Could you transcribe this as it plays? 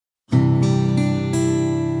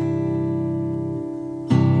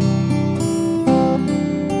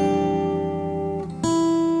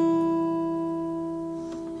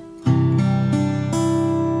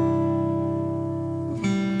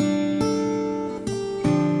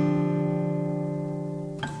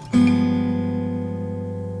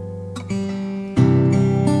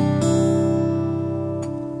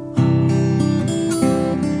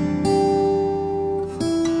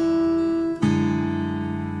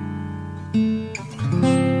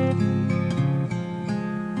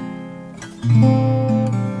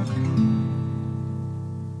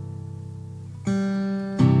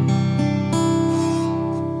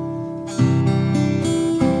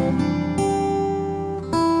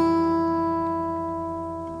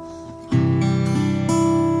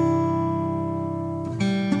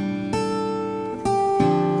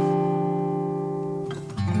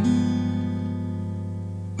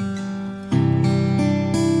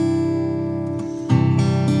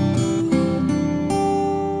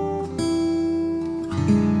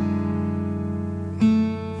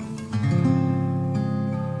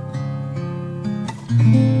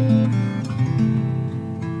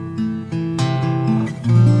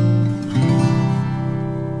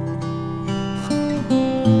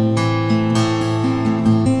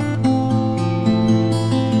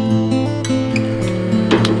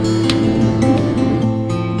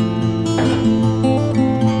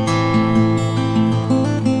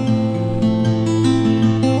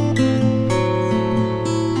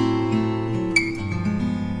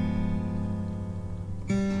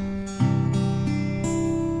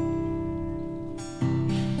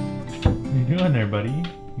you doing there, buddy?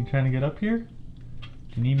 You trying to get up here? Do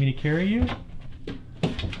you need me to carry you?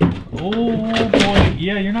 Oh boy,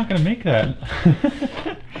 yeah, you're not gonna make that.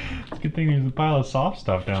 It's a good thing there's a pile of soft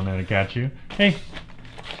stuff down there to catch you. Hey,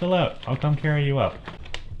 chill out. I'll come carry you up.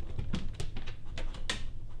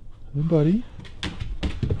 Hey, buddy.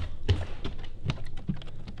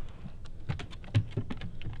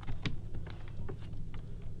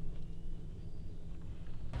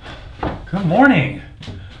 Good morning.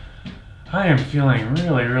 I am feeling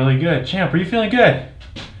really good. Champ, are you feeling good?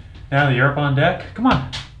 Now that you're up on deck, come on.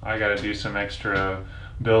 I gotta do some extra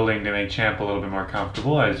building to make Champ a little bit more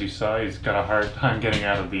comfortable. As you saw, he's got a hard time getting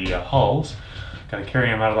out of the hulls. Gotta carry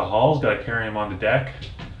him out of the hulls, gotta carry him on the deck.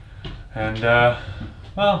 And,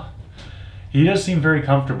 well, he does seem very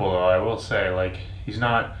comfortable though, I will say. Like,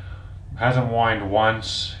 hasn't whined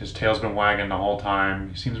once, his tail's been wagging the whole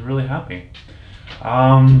time. He seems really happy.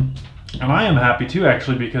 And I am happy too,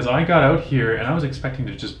 actually, because I got out here and I was expecting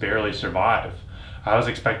to just barely survive. I was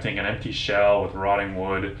expecting an empty shell with rotting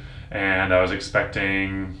wood, and I was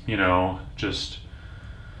expecting, you know, just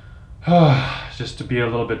to be a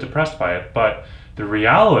little bit depressed by it. But the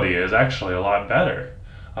reality is actually a lot better.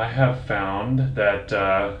 I have found that,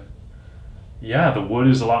 yeah, the wood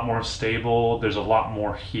is a lot more stable. There's a lot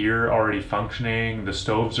more here already functioning. The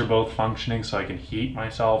stoves are both functioning, so I can heat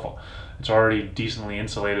myself. It's already decently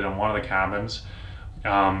insulated on one of the cabins.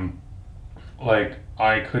 Like,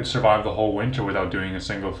 I could survive the whole winter without doing a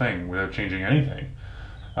single thing, without changing anything.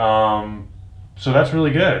 So that's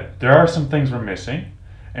really good. There are some things we're missing,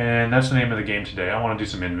 and that's the name of the game today. I want to do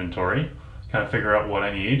some inventory, kind of figure out what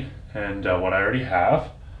I need and what I already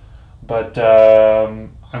have. But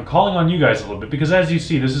I'm calling on you guys a little bit, because as you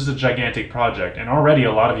see, this is a gigantic project, and already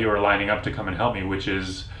a lot of you are lining up to come and help me, which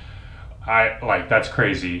is, that's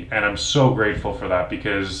crazy, and I'm so grateful for that,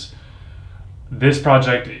 because this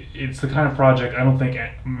project, it's the kind of project I don't think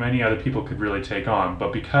many other people could really take on.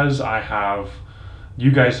 But because I have you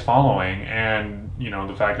guys following, and you know,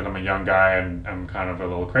 the fact that I'm a young guy and I'm kind of a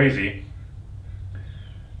little crazy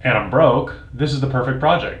and I'm broke, this is the perfect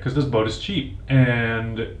project, because this boat is cheap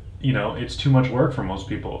and, you know, it's too much work for most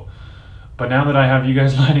people. But now that I have you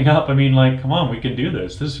guys lining up, I mean, like, come on, we can do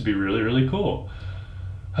this. This would be really cool.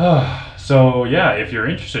 So yeah, if you're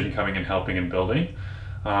interested in coming and helping and building,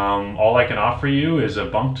 all I can offer you is a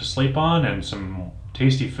bunk to sleep on and some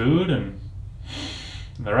tasty food, and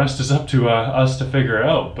the rest is up to us to figure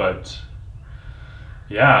out. But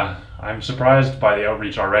yeah, I'm surprised by the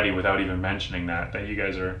outreach already without even mentioning that you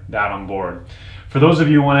guys are that on board. For those of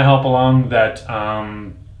you who want to help along, that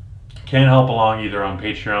can help along either on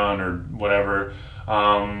Patreon or whatever,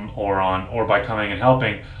 or by coming and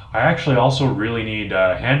helping, I actually also really need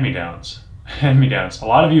hand-me-downs. A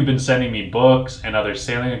lot of you have been sending me books and other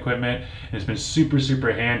sailing equipment, and it's been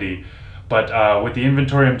super handy. But with the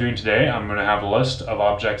inventory I'm doing today, I'm going to have a list of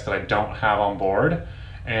objects that I don't have on board.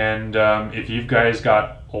 And if you guys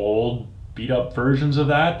got old beat-up versions of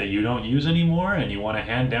that you don't use anymore and you want to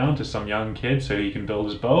hand down to some young kid so he can build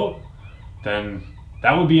his boat, then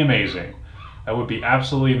that would be amazing. That would be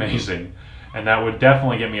absolutely amazing. And that would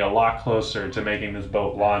definitely get me a lot closer to making this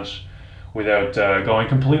boat launch without going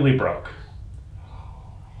completely broke.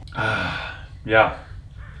 Yeah,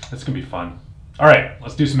 that's gonna be fun. All right,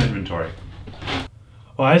 let's do some inventory.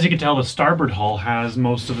 Well, as you can tell, the starboard hull has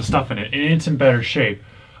most of the stuff in it, and it's in better shape.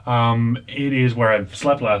 It is where I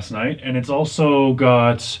slept last night, and it's also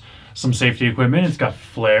got some safety equipment. It's got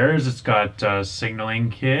flares, it's got a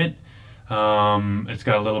signaling kit, it's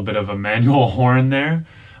got a little bit of a manual horn there.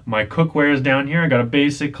 My cookware is down here. I got a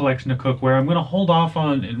basic collection of cookware. I'm gonna hold off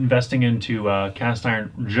on investing into cast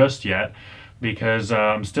iron just yet, because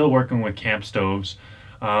I'm still working with camp stoves.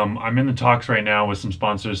 I'm in the talks right now with some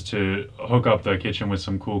sponsors to hook up the kitchen with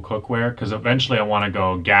some cool cookware, because eventually I want to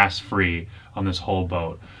go gas-free on this whole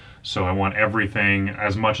boat. So I want everything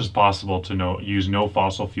as much as possible to use no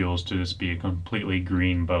fossil fuels, to just be a completely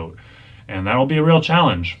green boat. And that'll be a real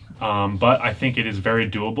challenge, but I think it is very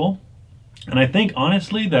doable. And I think,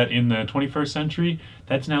 honestly, that in the 21st century,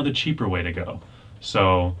 that's now the cheaper way to go.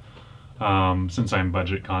 So since I'm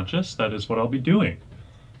budget conscious, that is what I'll be doing.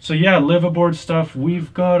 So yeah, live aboard stuff.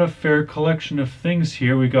 We've got a fair collection of things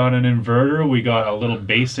here. We got an inverter, we got a little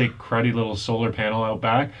basic cruddy little solar panel out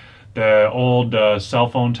back. The old cell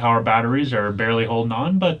phone tower batteries are barely holding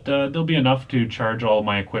on, but they'll be enough to charge all of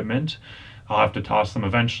my equipment. I'll have to toss them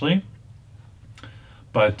eventually.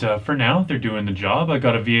 But for now, they're doing the job. I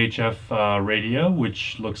got a VHF radio,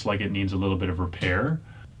 which looks like it needs a little bit of repair.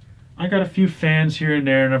 I got a few fans here and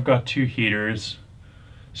there, and I've got 2 heaters.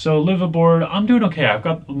 So live aboard, I'm doing okay. I've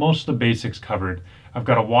got most of the basics covered. I've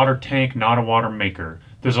got a water tank, not a water maker.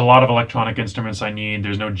 There's a lot of electronic instruments I need.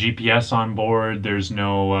 There's no GPS on board. There's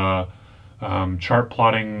no chart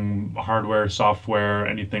plotting hardware, software,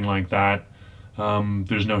 anything like that.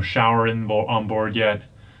 There's no shower on board yet.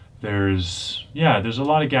 There's a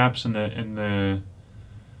lot of gaps in the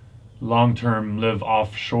long-term live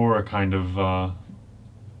offshore kind of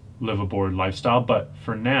live aboard lifestyle. But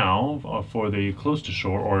for now, for the close to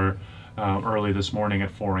shore or early this morning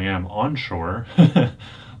at 4 a.m. onshore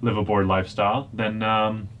live aboard lifestyle, then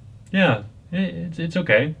yeah, it's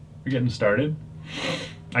okay. We're getting started.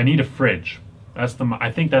 I need a fridge. I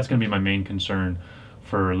think that's going to be my main concern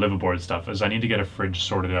for live aboard stuff, is I need to get a fridge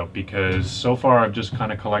sorted out, because so far I've just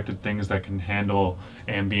kind of collected things that can handle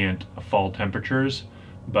ambient fall temperatures.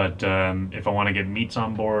 But if I want to get meats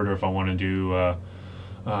on board, or if I want to do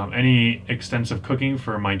any extensive cooking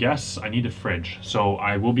for my guests, I need a fridge. So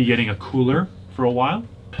I will be getting a cooler for a while.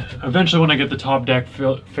 Eventually, when I get the top deck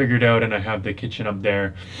figured out and I have the kitchen up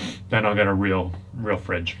there, then I'll get a real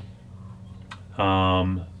fridge.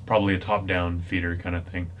 Probably a top-down feeder kind of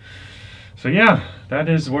thing. So yeah, that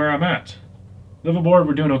is where I'm at. Live aboard,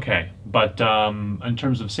 we're doing okay. But in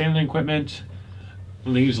terms of sailing equipment,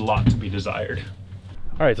 leaves a lot to be desired.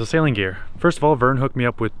 Alright, so sailing gear. First of all, Vern hooked me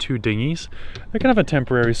up with 2 dinghies. They're kind of a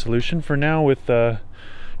temporary solution for now with, you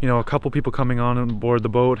know, a couple people coming on board the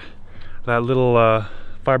boat. That little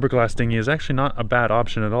fiberglass dinghy is actually not a bad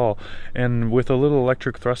option at all. And with a little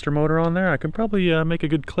electric thruster motor on there, I can probably make a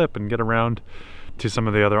good clip and get around to some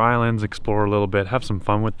of the other islands, explore a little bit, have some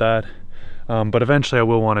fun with that. But eventually I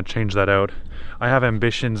will want to change that out. I have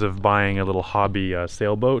ambitions of buying a little hobby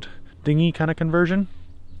sailboat dinghy kind of conversion,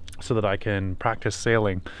 so that I can practice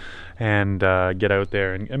sailing and get out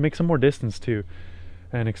there and make some more distance too,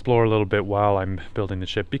 and explore a little bit while I'm building the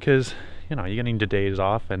ship, because, you know, you're getting the days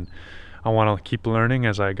off and I want to keep learning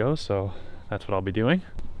as I go, so that's what I'll be doing.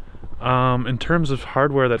 In terms of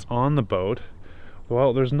hardware that's on the boat,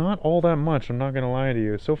 well, there's not all that much, I'm not gonna lie to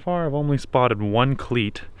you. So far I've only spotted 1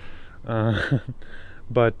 cleat,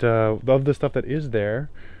 but of the stuff that is there,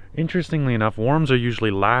 interestingly enough, worms are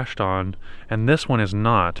usually lashed on, and this one is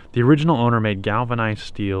not. The original owner made galvanized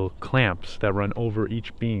steel clamps that run over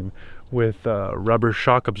each beam with rubber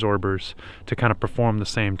shock absorbers to kind of perform the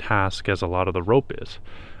same task as a lot of the rope is.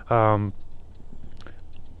 I'm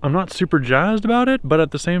not super jazzed about it, but at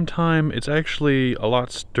the same time, it's actually a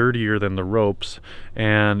lot sturdier than the ropes,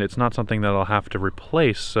 and it's not something that I'll have to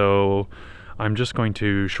replace, so I'm just going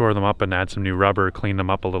to shore them up and add some new rubber, clean them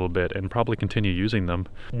up a little bit, and probably continue using them.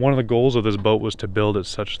 One of the goals of this boat was to build it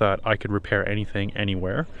such that I could repair anything,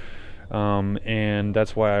 anywhere. And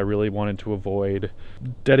that's why I really wanted to avoid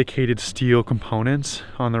dedicated steel components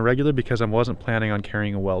on the regular, because I wasn't planning on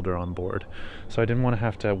carrying a welder on board. So I didn't want to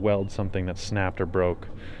have to weld something that snapped or broke.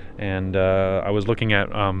 And I was looking at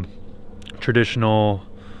traditional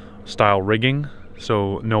style rigging,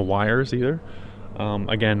 so no wires either.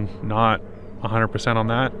 Again, not 100% on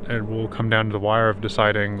that. It will come down to the wire of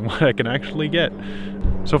deciding what I can actually get.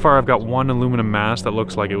 So far I've got 1 aluminum mast that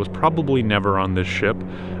looks like it was probably never on this ship.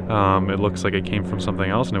 It looks like it came from something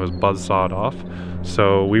else and it was buzzsawed off.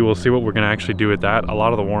 So we will see what we're going to actually do with that. A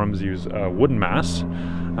lot of the Wharrams use wooden masts.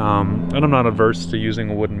 And I'm not averse to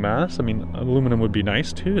using a wooden mast. I mean, aluminum would be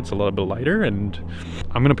nice too. It's a little bit lighter, and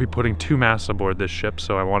I'm going to be putting 2 masts aboard this ship,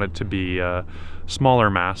 so I want it to be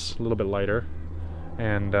smaller masts, a little bit lighter.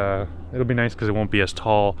 And it'll be nice because it won't be as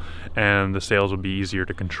tall, and the sails will be easier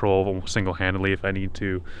to control single-handedly if I need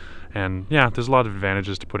to. And yeah, there's a lot of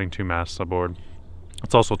advantages to putting 2 masts aboard.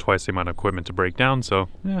 It's also twice the amount of equipment to break down, so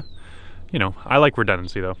yeah, you know, I like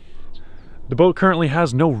redundancy though. The boat currently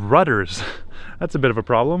has no rudders. That's a bit of a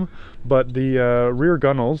problem, but the rear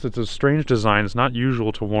gunnels, it's a strange design. It's not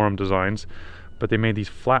usual to Wharram designs, but they made these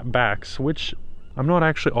flat backs, which I'm not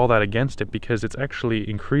actually all that against it, because it's actually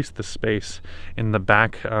increased the space in the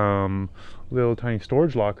back little tiny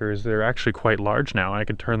storage lockers. They're actually quite large now. I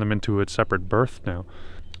could turn them into a separate berth now.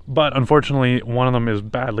 But unfortunately, one of them is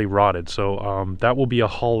badly rotted, so that will be a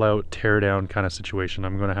haul out, tear down kind of situation.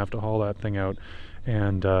 I'm going to have to haul that thing out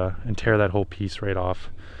and tear that whole piece right off,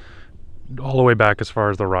 all the way back as far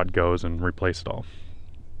as the rot goes, and replace it all.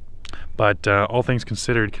 But all things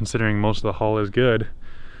considered, considering most of the hull is good,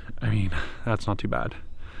 I mean, that's not too bad.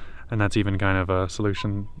 And that's even kind of a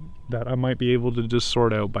solution that I might be able to just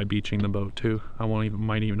sort out by beaching the boat too. I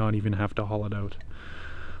might not even have to haul it out.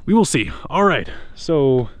 We will see. All right,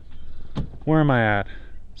 so where am I at?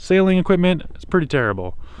 Sailing equipment, it's pretty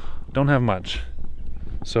terrible. Don't have much.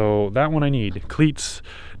 So that one I need. Cleats,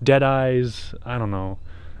 dead eyes, I don't know,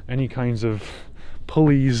 any kinds of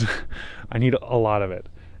pulleys. I need a lot of it.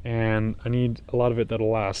 And I need a lot of it that'll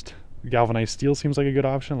last. Galvanized steel seems like a good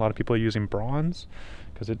option. A lot of people are using bronze,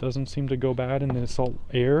 because it doesn't seem to go bad in the salt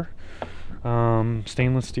air.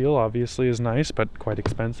 Stainless steel obviously is nice, but quite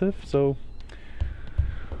expensive, so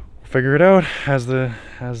we'll figure it out as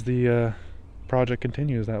the project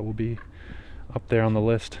continues. That will be up there on the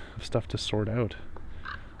list of stuff to sort out.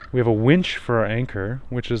 We have a winch for our anchor,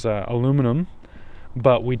 which is aluminum,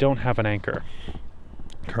 but we don't have an anchor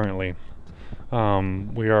currently.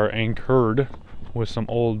 We are anchored with some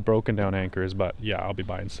old broken down anchors, but yeah, I'll be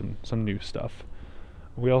buying some new stuff.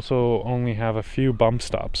 We also only have a few bump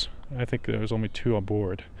stops. I think there's only 2 on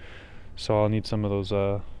board, so I'll need some of those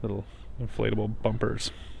little inflatable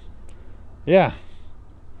bumpers. Yeah,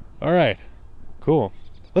 all right, cool.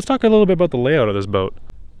 Let's talk a little bit about the layout of this boat.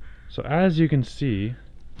 So as you can see,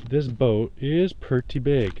 this boat is pretty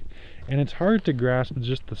big, and it's hard to grasp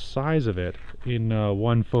just the size of it in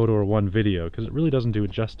one photo or one video, because it really doesn't do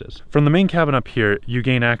it justice. From the main cabin up here, you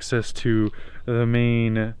gain access to the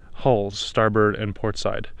main hulls, starboard and port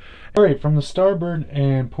side. All right, from the starboard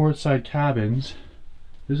and port side cabins,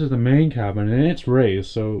 this is the main cabin, and it's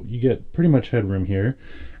raised, so you get pretty much headroom here.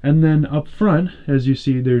 And then up front, as you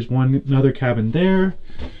see, there's another cabin there,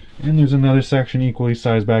 and there's another section equally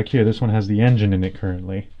sized back here. This one has the engine in it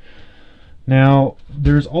currently. Now,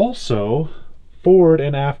 there's also forward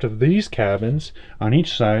and aft of these cabins, on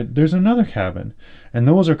each side, there's another cabin, and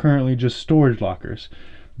those are currently just storage lockers.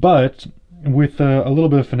 But with a little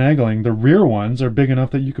bit of finagling, the rear ones are big enough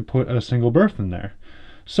that you could put a single berth in there.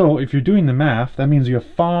 So if you're doing the math, that means you have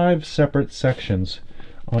 5 separate sections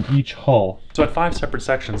on each hull. So at 5 separate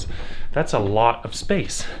sections, that's a lot of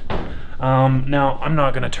space. Now, I'm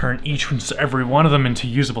not going to turn every one of them into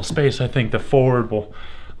usable space. I think the forward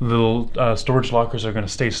little storage lockers are going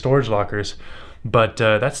to stay storage lockers, but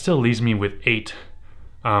that still leaves me with 8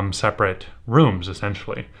 separate rooms,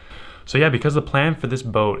 essentially. So yeah, because the plan for this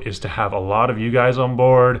boat is to have a lot of you guys on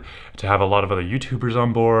board, to have a lot of other YouTubers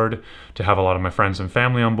on board, to have a lot of my friends and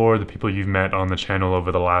family on board, the people you've met on the channel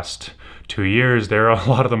over the last 2 years, a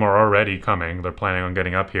lot of them are already coming. They're planning on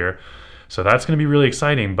getting up here. So that's going to be really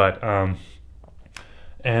exciting, but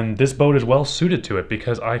and this boat is well suited to it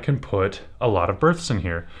because I can put a lot of berths in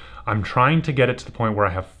here. I'm trying to get it to the point where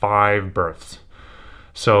I have 5 berths.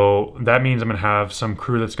 So that means I'm going to have some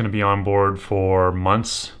crew that's going to be on board for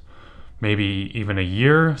months, maybe even a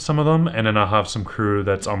year, some of them, and then I'll have some crew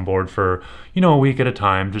that's on board for, you know, a week at a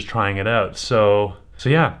time, just trying it out. So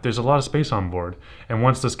yeah, there's a lot of space on board. And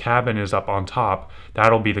once this cabin is up on top,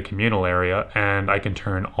 that'll be the communal area, and I can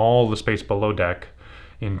turn all the space below deck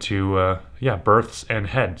into, yeah, berths and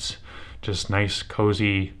heads. Just nice,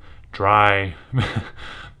 cozy, dry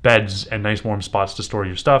beds and nice warm spots to store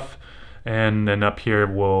your stuff. And then up here,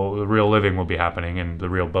 the real living will be happening and the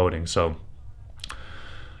real boating. So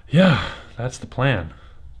yeah, that's the plan.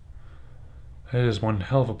 It is one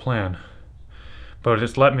hell of a plan. But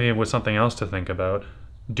it's left me with something else to think about.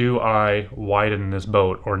 Do I widen this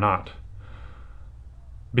boat or not?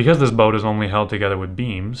 Because this boat is only held together with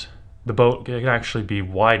beams, the boat can actually be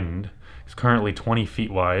widened. It's currently 20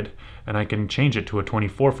 feet wide, and I can change it to a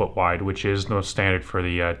 24-foot wide, which is the standard for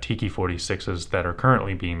the Tiki 46s that are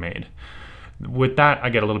currently being made. With that, I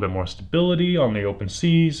get a little bit more stability on the open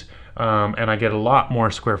seas, and I get a lot more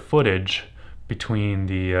square footage between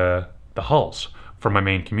the hulls for my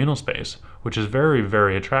main communal space, which is very,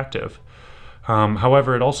 very attractive.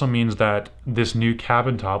 However, it also means that this new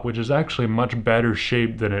cabin top, which is actually much better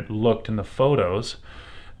shaped than it looked in the photos,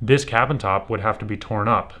 this cabin top would have to be torn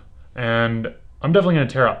up. And I'm definitely going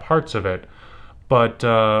to tear out parts of it, but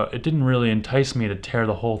it didn't really entice me to tear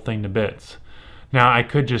the whole thing to bits. Now, I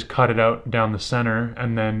could just cut it out down the center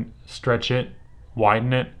and then stretch it,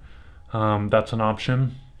 widen it. That's an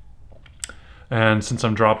option. And since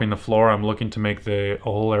I'm dropping the floor, I'm looking to make the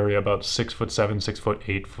whole area about 6'7",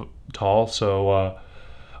 6'8" tall, so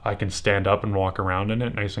I can stand up and walk around in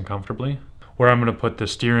it nice and comfortably. Where I'm going to put the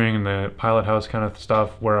steering and the pilot house kind of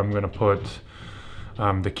stuff, where I'm going to put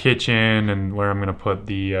the kitchen, and where I'm going to put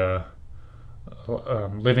the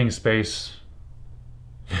living space.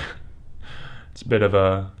 It's a bit of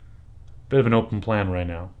an open plan right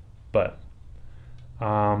now, but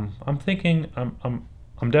I'm thinking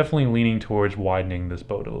I'm definitely leaning towards widening this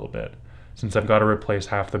boat a little bit. Since I've got to replace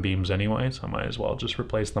half the beams anyway, so I might as well just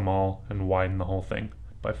replace them all and widen the whole thing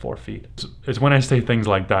by 4 feet. It's when I say things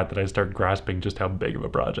like that I start grasping just how big of a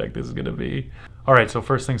project this is going to be. Alright, so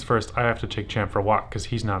first things first, I have to take Champ for a walk because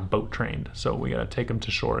he's not boat trained. So we gotta take him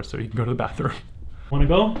to shore so he can go to the bathroom. Wanna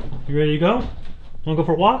go? You ready to go? Wanna go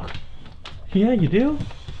for a walk? Yeah, you do?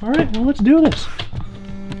 Alright, well let's do this.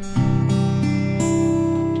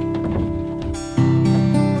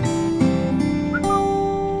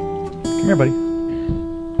 Come here, buddy.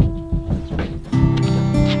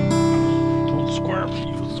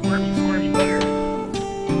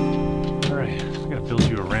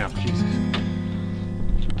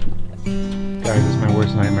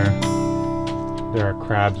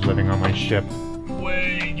 crabs living on my ship.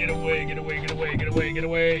 Away, get away, get away, get away, get away, get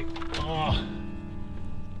away. Oh,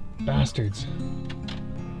 bastards.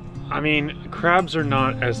 I mean, crabs are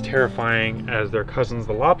not as terrifying as their cousins,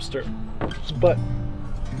 the lobster, but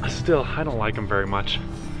still, I don't like them very much.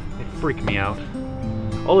 They freak me out.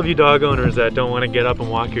 All of you dog owners that don't want to get up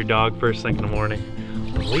and walk your dog first thing in the morning,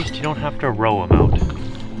 at least you don't have to row him out.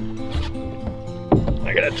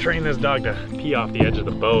 I gotta train this dog to pee off the edge of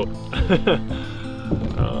the boat.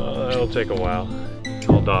 That'll take a while.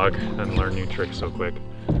 Old dog doesn't learn new tricks so quick.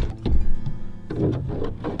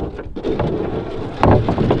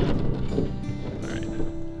 Alright.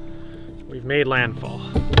 We've made landfall.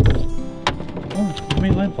 Oh, we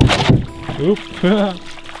made landfall. Oop.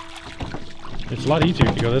 It's a lot easier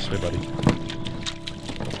if you go this way, buddy.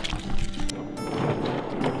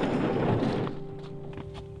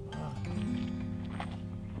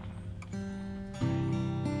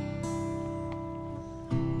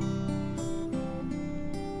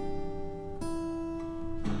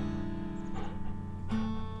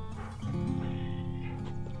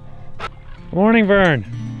 Morning, Vern.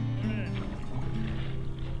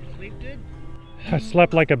 Sleep good? I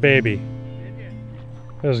slept like a baby. Did you?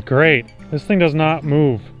 It was great. This thing does not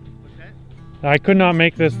move. What's that? I could not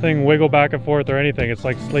make this thing wiggle back and forth or anything. It's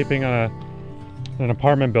like sleeping on an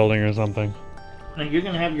apartment building or something. Now you're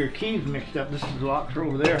gonna have your keys mixed up. This is locked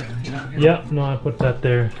over there. Yeah, no, I put that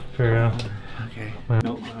there for Okay.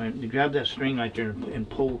 No, you grab that string right there and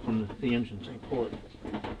pull from the engine thing. Pull it.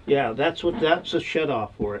 Yeah, that's a shut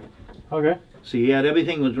off for it. Okay. See, yeah,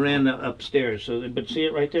 everything was ran upstairs. So, but see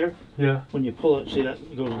it right there? Yeah. When you pull it, see that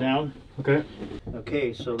it goes down. Okay.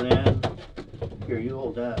 Okay, so then here you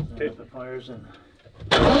hold that. Okay. If it fires and.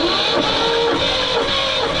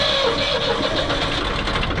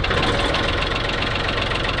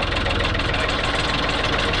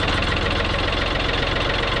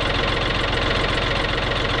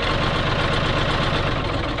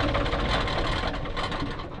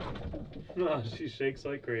 Oh, she shakes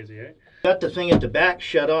like crazy, eh? Got the thing at the back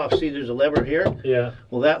shut off. See, there's a lever here. Yeah.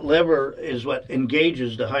 Well, that lever is what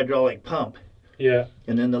engages the hydraulic pump. Yeah.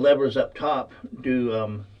 And then the levers up top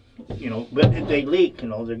do, you know, but they leak, you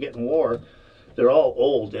know, they're getting wore. They're all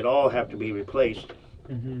old. They'd all have to be replaced.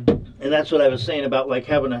 Mm-hmm. And that's what I was saying about like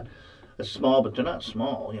having a small, but they're not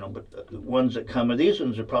small, you know, but the ones that come, these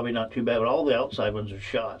ones are probably not too bad, but all the outside ones are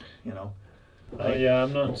shot, you know. Yeah,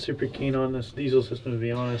 I'm not super keen on this diesel system, to be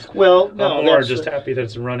honest. Well, no, I'm more just happy that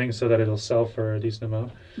it's running so that it'll sell for a decent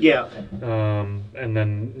amount. Yeah. And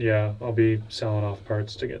then, yeah, I'll be selling off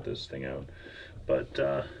parts to get this thing out. But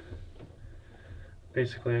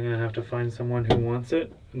basically, I'm going to have to find someone who wants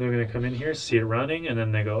it. And they're going to come in here, see it running, and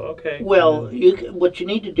then they go, okay. Well, what you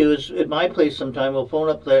need to do is, at my place sometime, we'll phone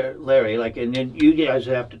up Larry, like, and then you guys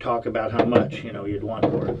have to talk about how much, you know, you'd want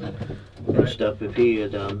for it and stuff if he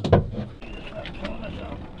had,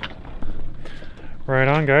 Right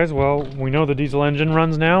on, guys. Well, we know the diesel engine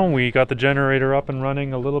runs now. We got the generator up and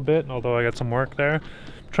running a little bit, although I got some work there.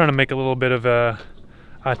 I'm trying to make a little bit of a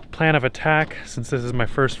plan of attack since this is my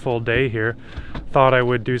first full day here. Thought I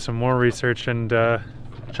would do some more research and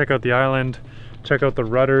check out the island, check out the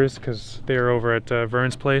rudders because they're over at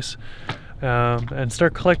Vern's place, and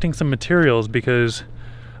start collecting some materials because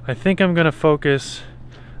I think I'm going to focus.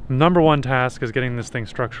 Number one task is getting this thing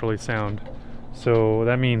structurally sound. So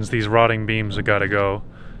that means these rotting beams have got to go,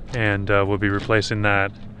 and we'll be replacing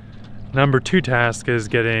that. Number two task is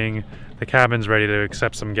getting the cabins ready to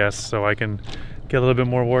accept some guests so I can get a little bit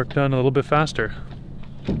more work done a little bit faster.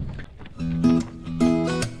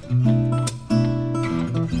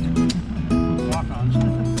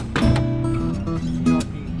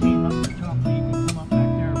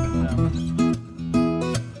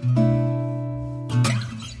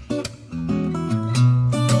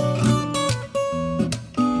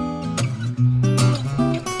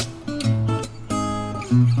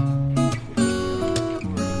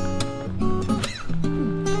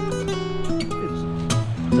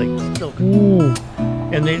 Ooh.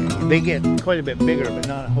 And they get quite a bit bigger, but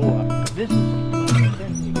not a whole lot. This is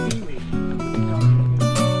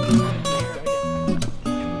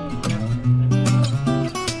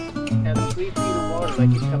and 3 feet of water,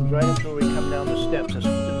 like it comes right up where we come down the steps. That's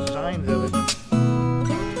the signs of it.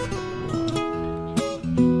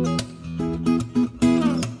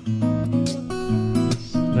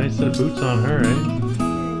 Nice set of boots on her, eh?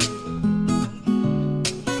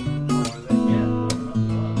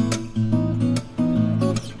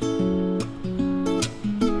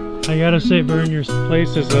 I gotta say, Vern, your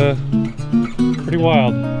place is pretty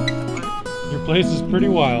wild. Your place is pretty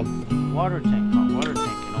wild. Water tank, not water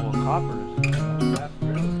tank, and all copper.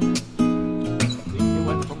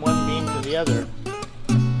 the other.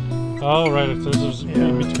 Oh, right. So this is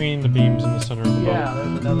in between the beams in the center of the boat. Yeah,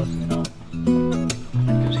 there's another, you know.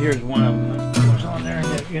 Because here's one of them that goes on there,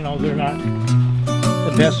 and you know, they're not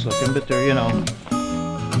the best looking, but they're, you know,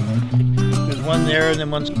 there's one there and then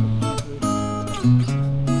one's.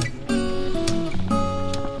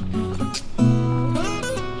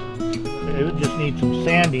 It would just need some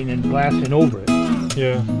sanding and blasting over it.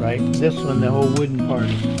 Yeah. Right? This one, the whole wooden part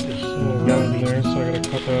is gotta be there, so I gotta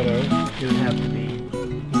cut that out. It would have to be.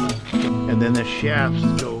 And then the shafts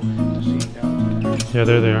go, see, down there. Yeah,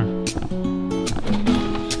 there they are.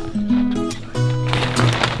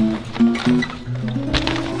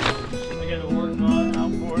 I got a work on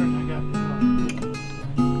out for it. I got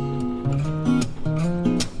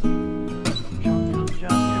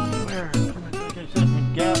junk everywhere. Like I said,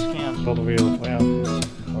 in gas cans. All the wheels. Wow.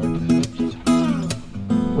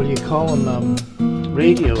 What do you call them?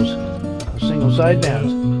 Radios. Single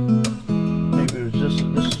sidebands. Maybe it was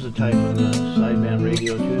this is a type of sideband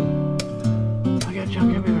radio too. I got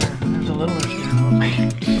junk everywhere. There's a little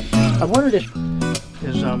I wondered if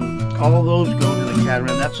is all of those go to the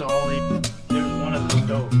catamaran. That's all. There's one of the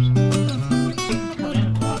stoves. Come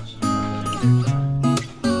in once.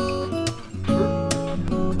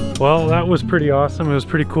 Well, that was pretty awesome. It was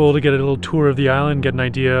pretty cool to get a little tour of the island, get an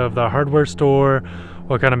idea of the hardware store,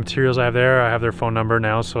 what kind of materials I have there. I have their phone number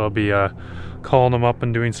now, so I'll be calling them up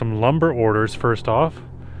and doing some lumber orders first off.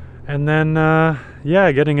 And then,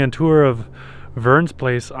 yeah, getting a tour of Vern's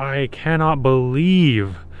place. I cannot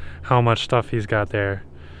believe how much stuff he's got there.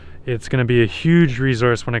 It's going to be a huge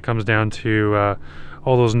resource when it comes down to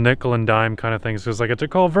all those nickel and dime kind of things. Because I get to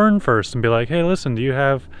call Vern first and be like, hey, listen, do you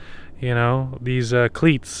have, you know, these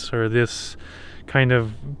cleats or this kind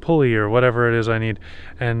of pulley or whatever it is I need?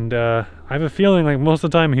 And I have a feeling like most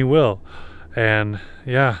of the time he will. And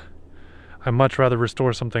yeah, I'd much rather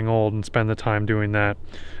restore something old and spend the time doing that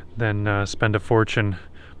than spend a fortune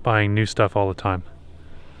buying new stuff all the time.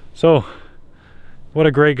 So, what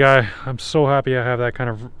a great guy. I'm so happy I have that kind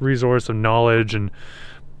of resource of knowledge and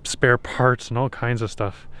spare parts and all kinds of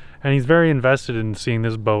stuff. And he's very invested in seeing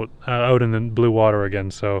this boat out in the blue water again,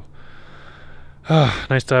 so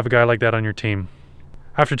nice to have a guy like that on your team.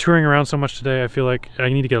 After touring around so much today, I feel like I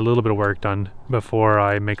need to get a little bit of work done before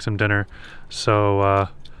I make some dinner. So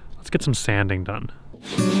let's get some sanding done.